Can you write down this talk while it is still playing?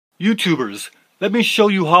YouTubers, let me show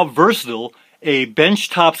you how versatile a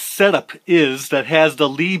benchtop setup is that has the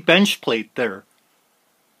Lee bench plate there.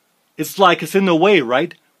 It's like it's in the way,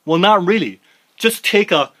 right? Well, not really. Just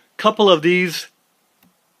take a couple of these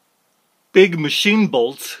big machine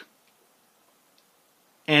bolts,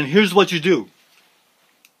 and here's what you do.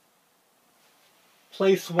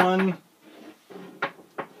 Place one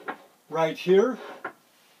right here,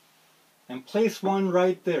 and place one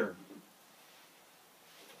right there.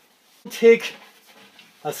 Take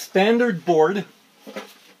a standard board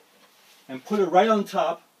and put it right on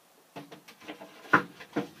top.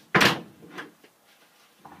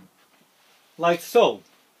 Like so.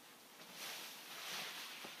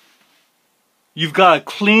 You've got a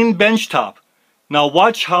clean bench top. Now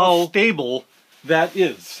watch how stable that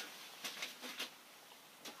is.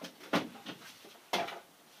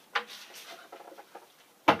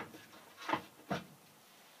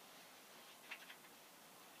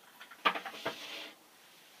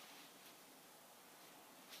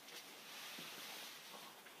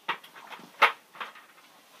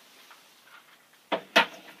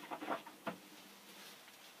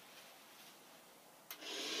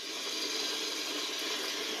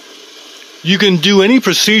 You can do any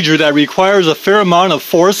procedure that requires a fair amount of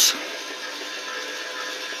force.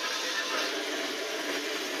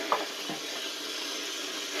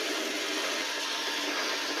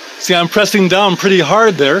 See, I'm pressing down pretty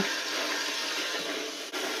hard there.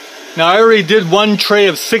 Now I already did one tray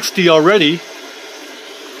of 60 already.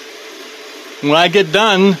 When I get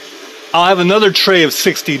done, I'll have another tray of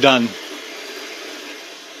 60 done.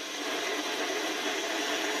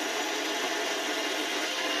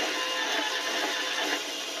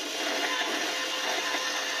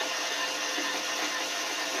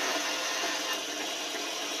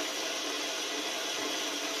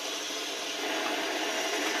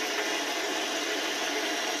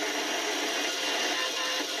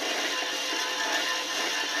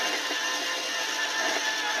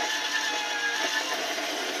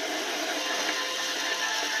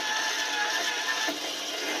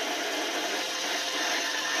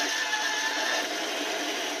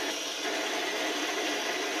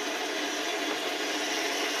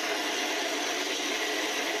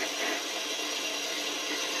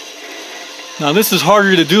 Now this is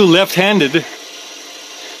harder to do left-handed.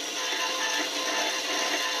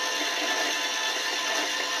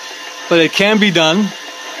 But it can be done.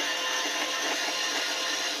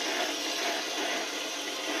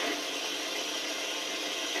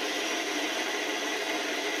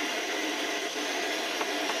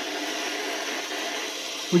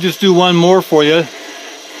 We'll just do one more for you.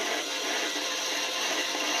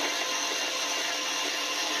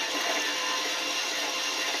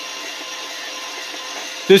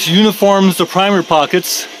 This uniforms the primer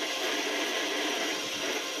pockets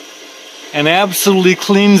and absolutely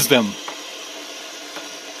cleans them.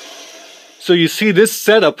 So you see, this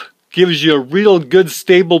setup gives you a real good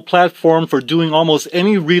stable platform for doing almost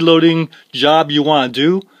any reloading job you want to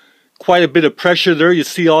do. Quite a bit of pressure there. You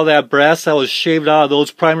see all that brass that was shaved out of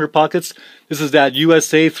those primer pockets. This is that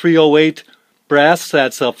USA 308 brass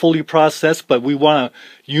that's fully processed, but we want to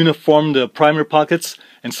uniform the primer pockets,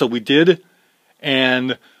 and so we did.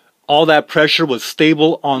 And all that pressure was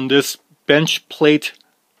stable on this bench plate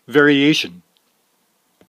variation.